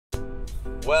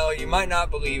Well, you might not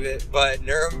believe it, but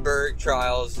Nuremberg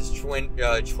trials is trending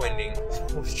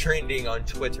on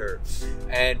Twitter,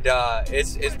 and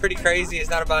it's pretty crazy. It's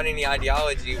not about any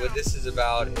ideology. What this is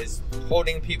about is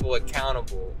holding people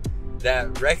accountable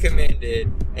that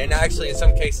recommended, and actually in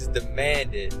some cases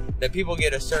demanded, that people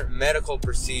get a certain medical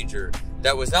procedure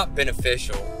that was not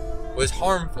beneficial, was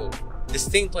harmful,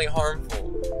 distinctly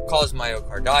harmful, caused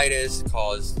myocarditis,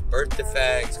 caused birth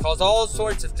defects, caused all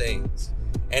sorts of things.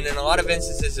 And in a lot of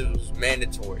instances, it was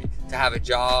mandatory to have a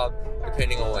job,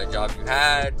 depending on what job you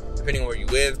had, depending on where you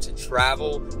live, to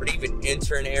travel, or to even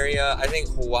enter an area. I think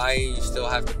Hawaii, you still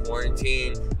have to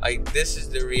quarantine. Like, this is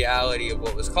the reality of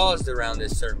what was caused around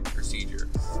this certain procedure.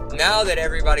 Now that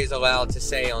everybody's allowed to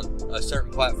say on a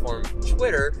certain platform,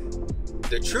 Twitter,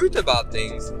 the truth about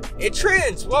things, it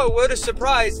trends. Whoa, what a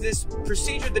surprise. This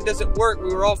procedure that doesn't work,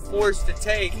 we were all forced to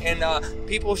take, and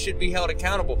people should be held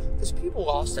accountable because people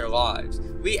lost their lives.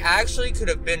 We actually could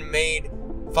have been made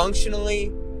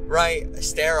functionally,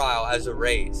 sterile as a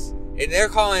race. And they're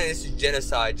calling this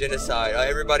genocide.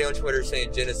 Everybody on Twitter is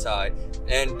saying genocide.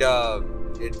 And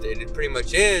it pretty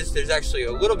much is. There's actually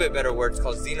a little bit better word. It's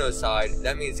called xenocide.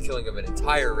 That means killing of an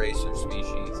entire race or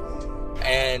species.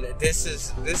 And this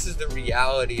is the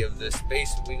reality of the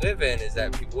space that we live in, is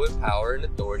that people with power and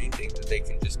authority think that they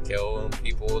can just kill them.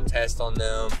 People test on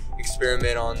them,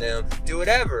 experiment on them, do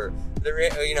whatever.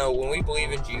 When we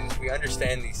believe in Jesus, we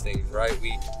understand these things, right?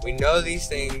 We know these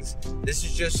things. This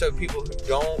is just so people who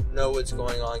don't know what's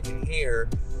going on can hear.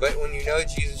 But when you know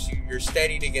Jesus, you're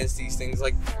steadied against these things.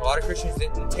 Like, a lot of Christians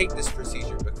didn't take this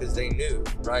procedure because they knew,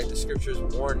 right? The scriptures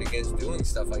warned against doing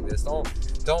stuff like this.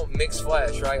 Don't mix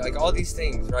flesh, right? Like, all these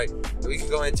things, right? We could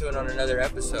go into it on another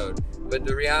episode. But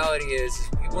the reality is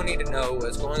people need to know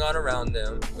what's going on around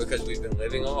them, because we've been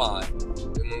living a lie.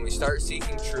 And when we start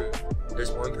seeking truth,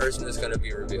 there's one person that's going to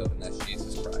be revealed, and that's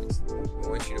Jesus Christ. I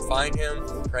want you to find him.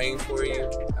 I'm praying for you.